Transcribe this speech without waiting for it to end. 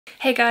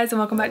Hey guys, and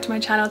welcome back to my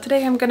channel.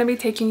 Today I'm going to be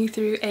taking you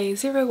through a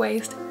zero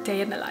waste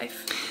day in the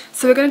life.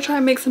 So we're going to try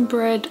and make some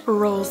bread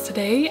rolls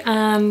today,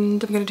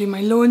 and I'm going to do my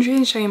laundry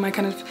and show you my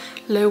kind of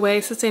low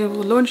waste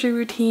sustainable laundry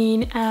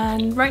routine.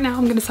 And right now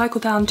I'm going to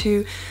cycle down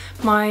to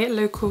my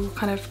local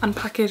kind of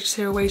unpackaged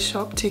zero waste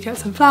shop to get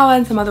some flour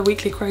and some other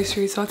weekly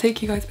groceries, so I'll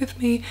take you guys with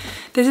me.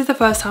 This is the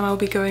first time I'll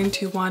be going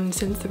to one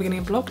since the beginning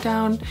of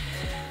lockdown.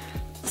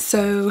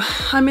 So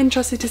I'm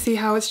interested to see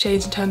how it's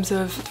changed in terms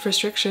of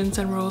restrictions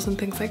and rules and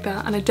things like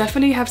that. And I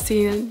definitely have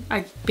seen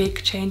a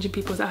big change in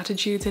people's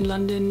attitudes in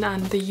London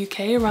and the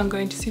UK around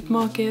going to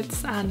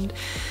supermarkets and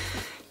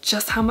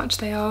just how much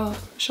they are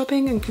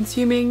shopping and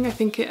consuming. I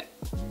think it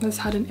has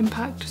had an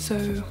impact,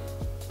 so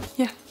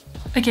yeah.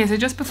 Okay, so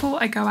just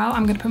before I go out,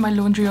 I'm going to put my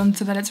laundry on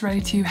so that it's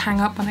ready to hang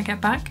up when I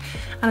get back.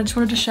 And I just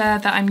wanted to share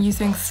that I'm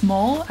using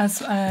Small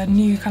as a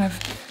new kind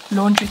of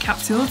laundry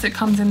capsules. It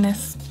comes in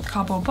this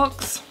cardboard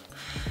box.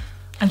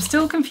 I'm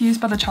still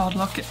confused by the child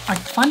lock. I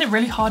find it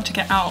really hard to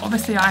get out.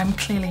 Obviously I'm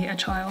clearly a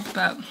child,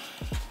 but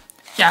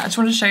yeah, I just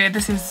wanted to show you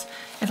it's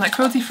like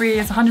cruelty free,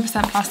 it's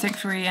 100% plastic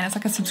free, and it's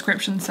like a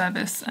subscription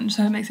service, and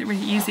so it makes it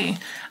really easy.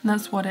 And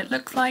that's what it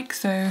looks like.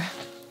 So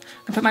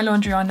I'll put my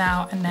laundry on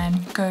now and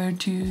then go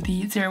to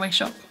the zero waste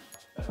shop.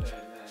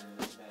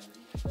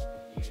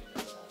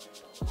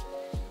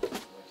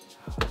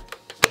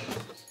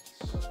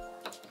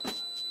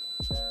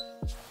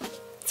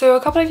 So a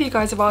couple of you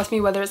guys have asked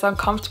me whether it's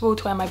uncomfortable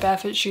to wear my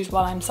barefoot shoes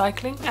while I'm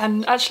cycling,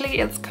 and actually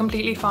it's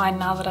completely fine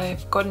now that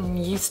I've gotten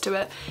used to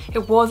it.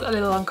 It was a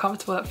little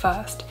uncomfortable at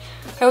first.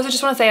 I also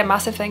just want to say a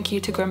massive thank you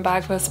to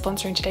Grimbag for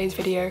sponsoring today's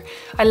video.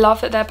 I love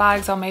that their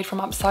bags are made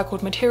from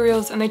upcycled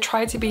materials and they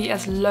try to be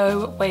as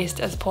low waste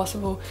as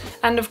possible,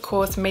 and of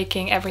course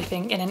making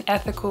everything in an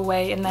ethical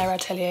way in their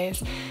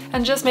ateliers,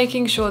 and just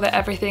making sure that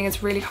everything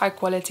is really high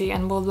quality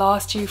and will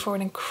last you for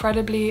an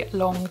incredibly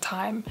long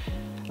time.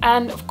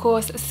 And of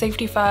course,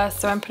 safety first,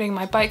 so I'm putting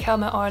my bike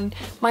helmet on.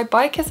 My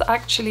bike is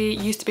actually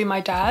used to be my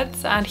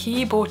dad's and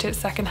he bought it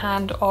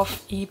secondhand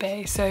off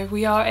eBay. So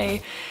we are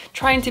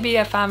trying to be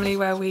a family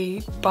where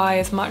we buy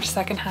as much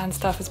secondhand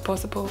stuff as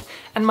possible.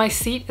 And my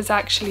seat is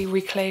actually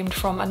reclaimed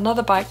from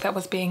another bike that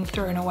was being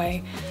thrown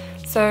away.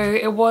 So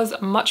it was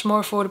much more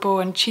affordable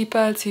and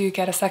cheaper to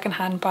get a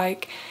secondhand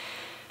bike.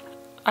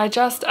 I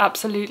just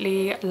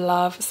absolutely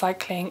love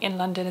cycling in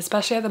London,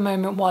 especially at the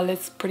moment while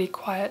it's pretty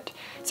quiet.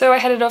 So I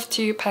headed off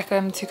to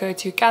Peckham to go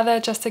to Gather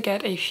just to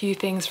get a few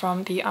things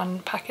from the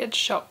unpackaged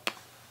shop.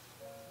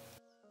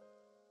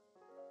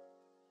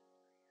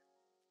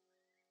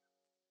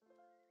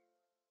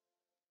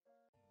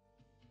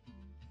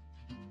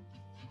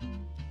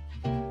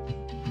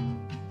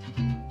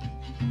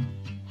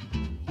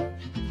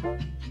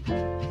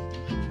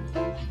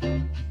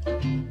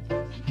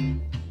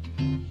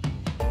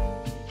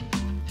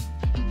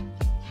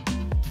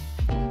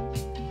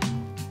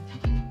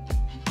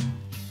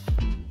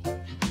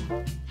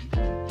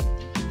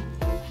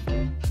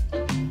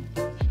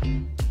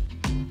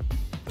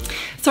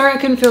 Sorry I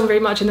couldn't film very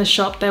much in the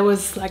shop. There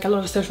was like a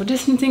lot of social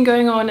distancing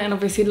going on and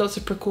obviously lots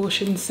of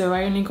precautions, so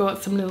I only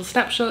got some little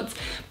snapshots,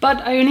 but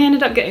I only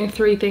ended up getting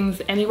 3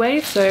 things anyway.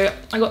 So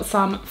I got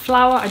some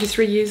flour. I just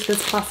reused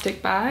this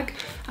plastic bag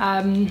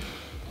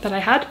that I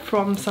had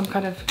from some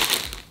kind of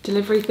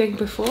delivery thing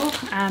before,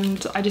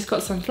 and I just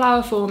got some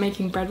flour for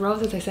making bread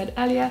rolls, as I said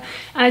earlier.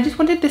 And I just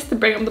wanted this to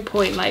bring up the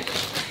point, like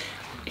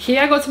here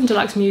I got some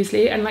deluxe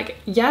muesli, and like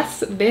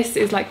yes, this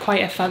is like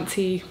quite a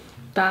fancy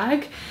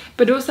bag,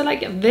 but also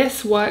like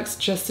this works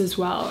just as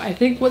well. I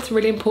think what's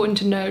really important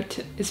to note,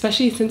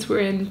 especially since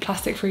we're in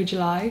plastic free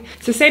July,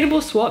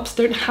 sustainable swaps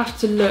don't have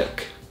to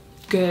look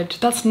good.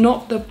 That's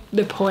not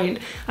the point.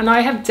 And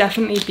I have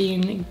definitely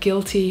been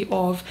guilty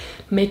of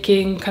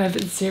making kind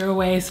of zero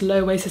waste,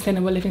 low waste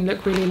sustainable living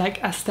look really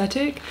like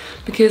aesthetic,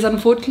 because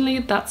unfortunately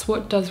that's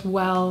what does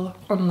well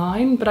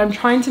online. But I'm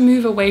trying to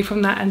move away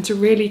from that and to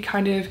really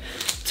kind of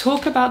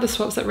talk about the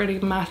swaps that really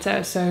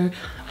matter. So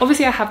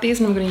obviously I have these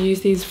and I'm going to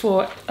use these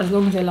for as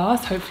long as they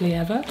last, hopefully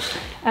ever,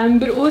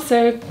 but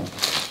also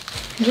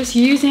just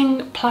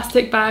using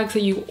plastic bags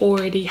that you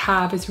already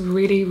have is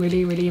really,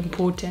 really, really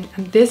important.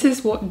 And this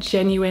is what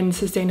genuine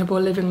sustainable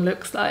living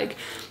looks like,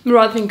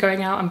 rather than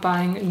going out and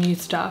buying new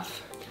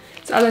stuff.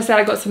 So as I said,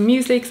 I got some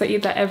muesli because I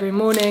eat that every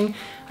morning.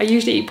 I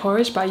usually eat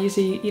porridge, but I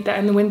usually eat that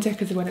in the winter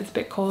because when it's a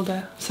bit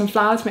colder. Some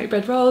flour to make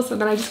bread rolls,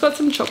 and then I just got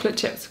some chocolate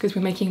chips because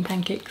we're making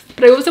pancakes.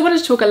 But I also wanted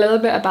to talk a little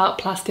bit about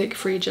plastic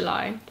free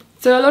July.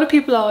 So a lot of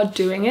people are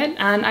doing it,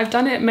 and I've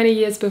done it many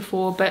years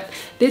before, but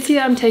this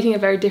year I'm taking a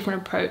very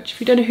different approach.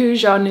 If you don't know who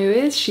Janu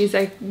is, she's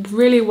a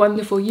really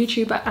wonderful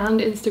YouTuber and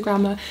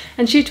Instagrammer,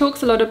 and she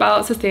talks a lot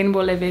about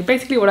sustainable living,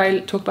 basically what I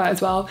talk about as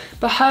well,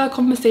 but her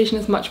conversation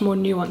is much more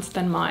nuanced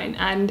than mine.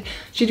 And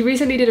she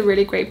recently did a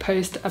really great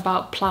post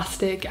about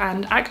plastic,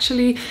 and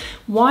actually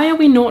why are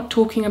we not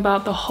talking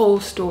about the whole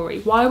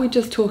story? Why are we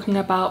just talking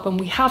about when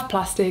we have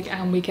plastic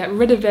and we get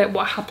rid of it,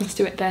 what happens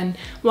to it then?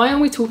 Why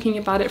aren't we talking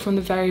about it from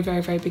the very,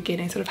 very, very beginning?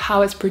 beginning, sort of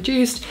how it's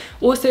produced,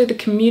 also the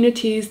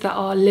communities that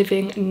are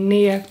living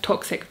near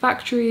toxic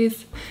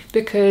factories,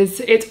 because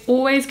it's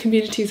always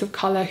communities of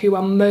colour who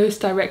are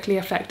most directly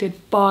affected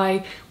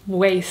by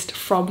waste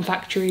from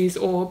factories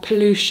or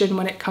pollution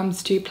when it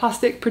comes to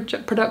plastic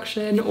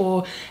production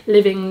or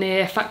living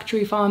near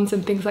factory farms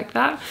and things like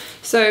that.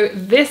 So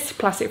this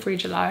Plastic Free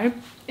July,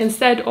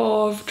 instead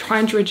of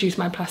trying to reduce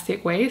my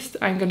plastic waste,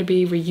 I'm going to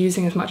be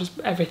reusing as much as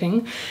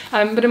everything,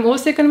 but I'm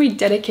also going to be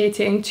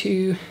dedicated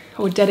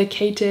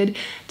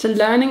to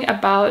learning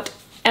about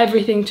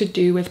everything to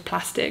do with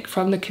plastic,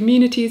 from the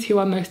communities who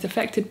are most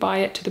affected by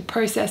it to the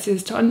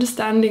processes, to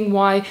understanding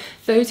why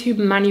those who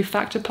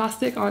manufacture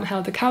plastic aren't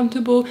held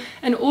accountable,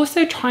 and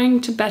also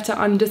trying to better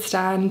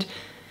understand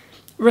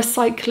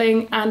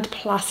recycling and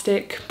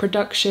plastic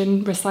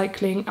production,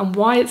 recycling, and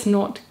why it's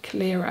not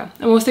clearer.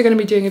 I'm also going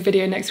to be doing a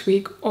video next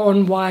week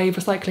on why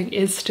recycling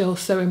is still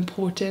so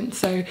important,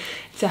 so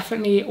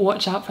definitely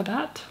watch out for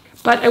that.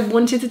 But I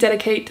wanted to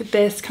dedicate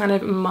this kind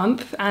of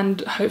month,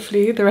 and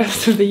hopefully the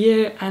rest of the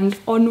year and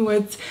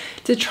onwards,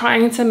 to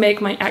trying to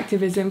make my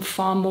activism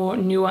far more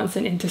nuanced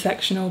and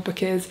intersectional,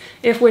 because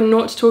if we're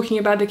not talking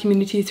about the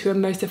communities who are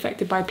most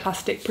affected by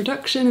plastic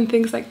production and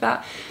things like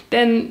that,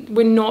 then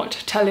we're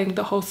not telling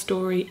the whole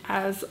story,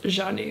 as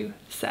Janu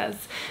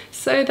says.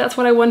 So that's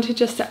what I wanted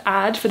just to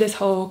add for this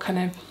whole kind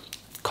of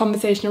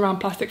conversation around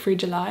Plastic Free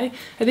July.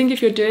 I think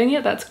if you're doing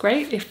it, that's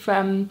great.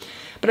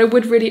 But I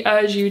would really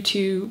urge you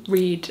to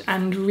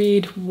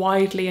read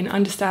widely and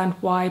understand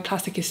why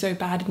plastic is so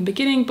bad in the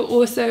beginning, but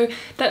also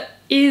that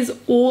is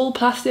all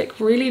plastic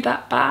really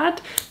that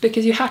bad?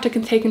 Because you have to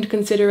take into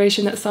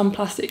consideration that some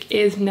plastic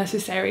is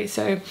necessary.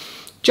 So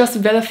just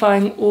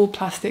vilifying all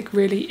plastic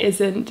really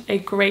isn't a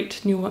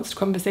great nuanced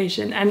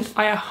conversation, and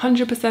I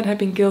 100% have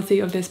been guilty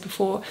of this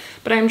before,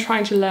 but I'm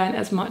trying to learn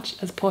as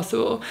much as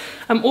possible.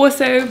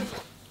 Also,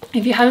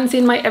 if you haven't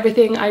seen my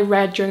everything I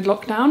read during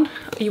lockdown,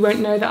 you won't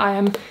know that I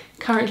am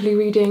currently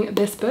reading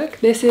this book.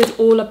 This is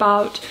all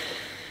about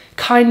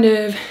kind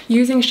of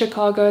using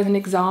Chicago as an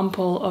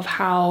example of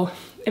how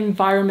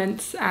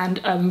environments and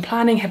urban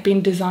planning have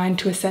been designed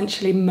to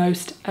essentially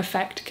most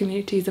affect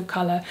communities of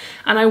colour.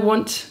 And I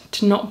want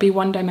to not be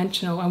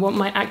one-dimensional. I want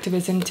my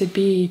activism to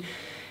be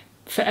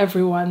for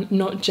everyone,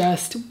 not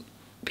just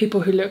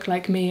people who look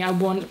like me. I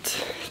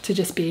want to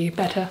just be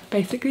better,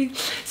 basically.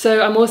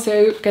 So I'm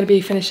also going to be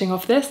finishing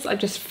off this. I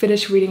just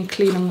finished reading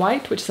Clean and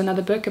White, which is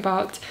another book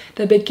about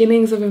the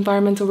beginnings of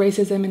environmental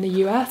racism in the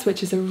US,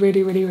 which is a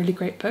really, really, really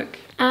great book.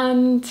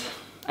 And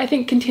I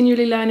think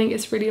continually learning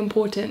is really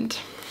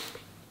important.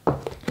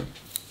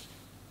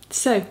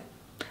 So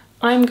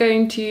I'm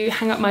going to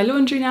hang up my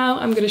laundry now.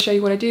 I'm going to show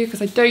you what I do,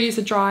 because I don't use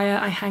a dryer,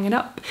 I hang it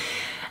up.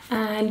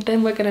 And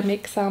then we're going to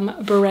make some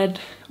bread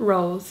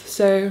rolls.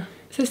 So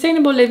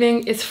sustainable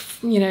living is,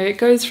 you know, it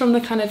goes from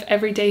the kind of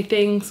everyday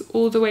things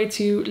all the way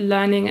to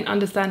learning and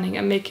understanding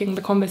and making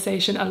the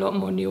conversation a lot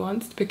more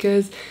nuanced,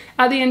 because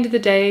at the end of the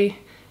day,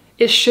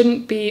 it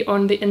shouldn't be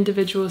on the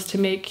individuals to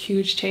make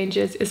huge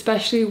changes,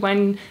 especially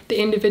when the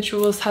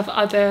individuals have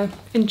other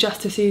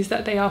injustices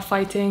that they are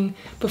fighting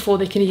before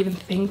they can even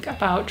think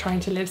about trying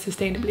to live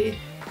sustainably.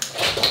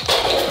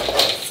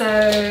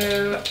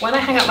 So when I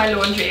hang up my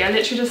laundry, I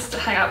literally just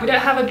hang up. We don't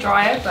have a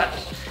dryer, but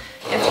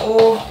it's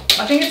all,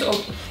 I think it's all,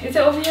 is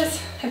it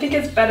obvious? I think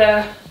it's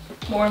better,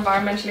 more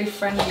environmentally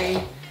friendly.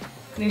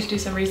 I need to do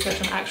some research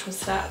on actual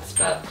stats,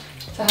 but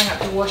to hang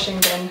up the washing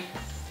bin.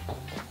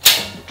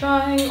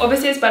 Drying.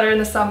 Obviously it's better in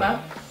the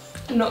summer,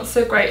 not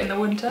so great in the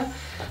winter,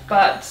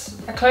 but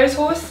a clothes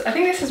horse, I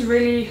think this is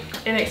really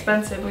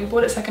inexpensive. We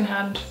bought it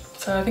secondhand,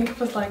 so I think it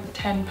was like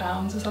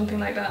 £10 or something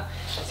like that.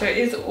 So it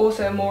is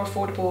also a more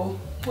affordable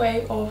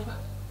way of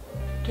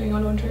doing your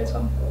laundry as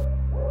well.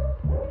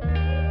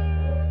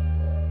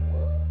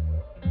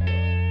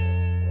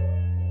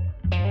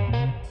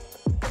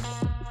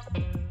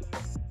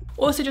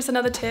 Also, just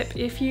another tip,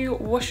 if you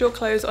wash your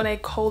clothes on a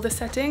colder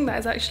setting, that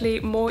is actually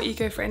more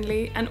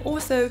eco-friendly. And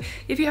also,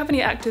 if you have any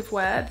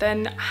activewear,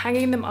 then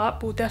hanging them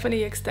up will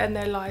definitely extend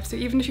their life. So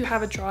even if you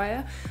have a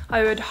dryer,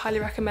 I would highly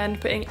recommend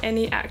putting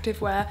any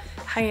activewear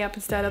hanging up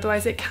instead.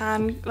 Otherwise it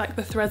can, like,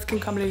 the threads can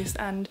come loose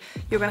and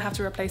you're gonna have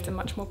to replace them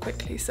much more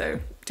quickly.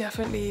 So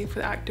definitely for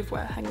the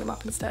activewear, hang them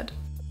up instead.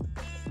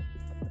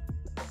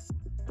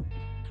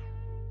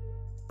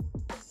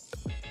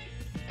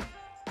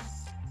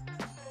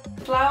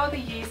 Flour, the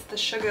yeast, the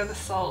sugar, the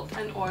salt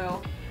and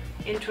oil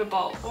into a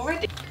bowl.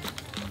 Already.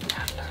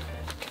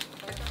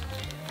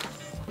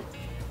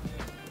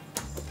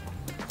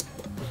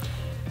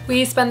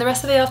 We spend the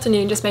rest of the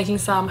afternoon just making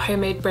some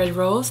homemade bread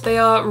rolls. They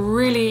are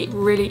really,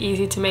 really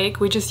easy to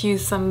make. We just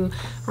use some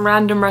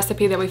random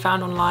recipe that we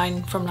found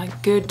online from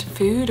like Good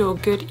Food or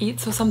Good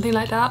Eats or something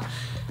like that.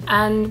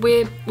 And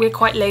we're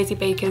quite lazy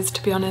bakers,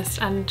 to be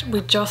honest, and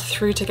we just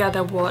threw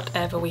together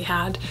whatever we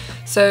had.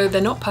 So they're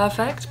not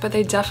perfect, but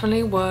they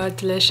definitely were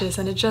delicious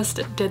and it just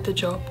did the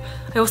job.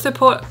 I also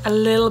put a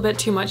little bit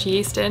too much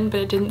yeast in,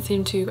 but it didn't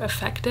seem to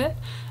affect it.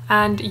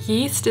 And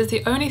yeast is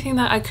the only thing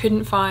that I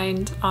couldn't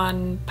find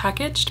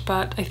unpackaged,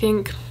 but I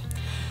think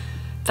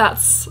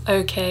that's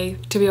okay.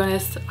 To be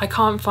honest, I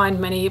can't find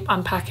many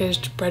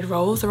unpackaged bread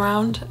rolls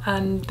around,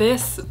 and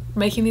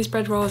making these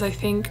bread rolls I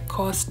think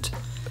cost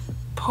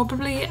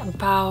probably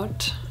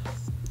about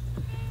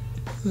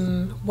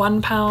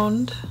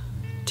 £1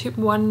 to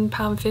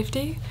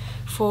 £1.50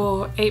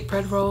 for 8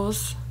 bread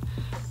rolls,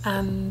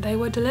 and they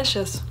were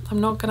delicious, I'm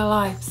not gonna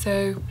lie.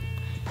 So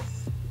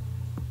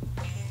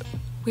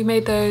we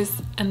made those,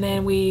 and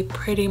then we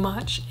pretty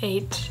much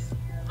ate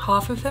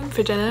half of them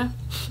for dinner.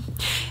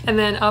 And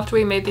then after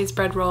we made these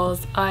bread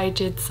rolls, I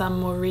did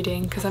some more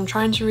reading because I'm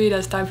trying to read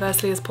as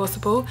diversely as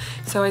possible.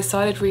 So I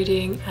started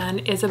reading an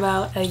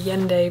Isabel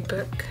Allende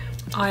book,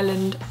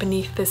 Island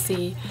Beneath the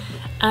Sea,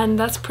 and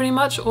that's pretty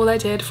much all I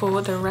did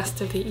for the rest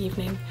of the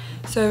evening.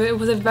 So it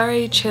was a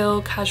very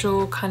chill,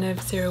 casual kind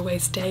of zero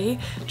waste day,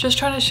 just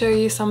trying to show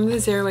you some of the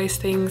zero waste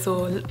things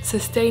or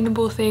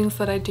sustainable things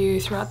that I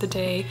do throughout the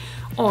day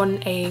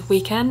on a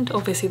weekend.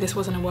 Obviously this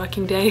wasn't a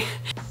working day.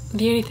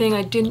 The only thing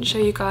I didn't show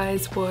you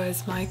guys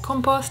was my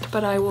compost,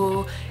 but I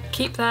will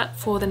keep that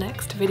for the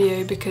next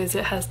video because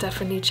it has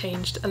definitely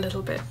changed a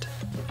little bit.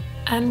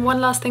 And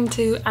one last thing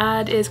to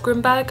add is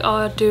Grimbag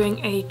are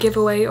doing a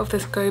giveaway of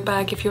this go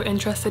bag if you're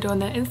interested on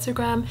their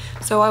Instagram,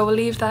 so I will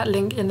leave that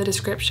link in the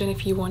description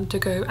if you want to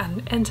go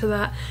and enter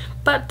that.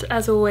 But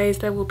as always,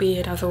 there will be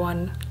another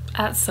one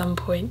at some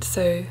point,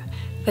 so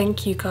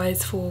thank you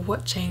guys for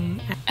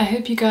watching. I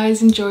hope you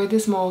guys enjoyed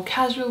this more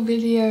casual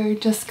video,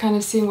 just kind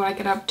of seeing what I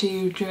get up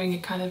to during a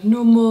kind of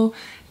normal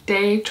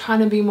day, trying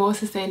to be more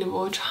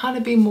sustainable, trying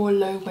to be more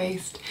low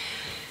waste,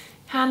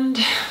 and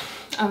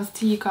I'll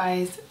see you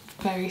guys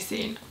very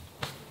soon.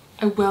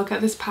 I will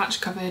get this patch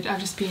covered. I've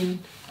just been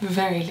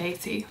very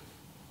lazy,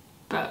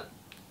 but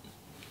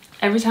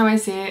every time I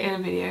see it in a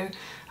video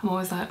I'm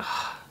always like,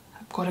 oh,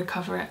 I've got to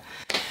cover it,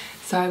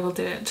 so I will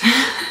do it.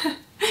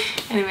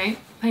 Anyway,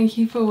 thank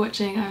you for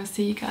watching. I will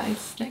see you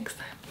guys next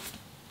time.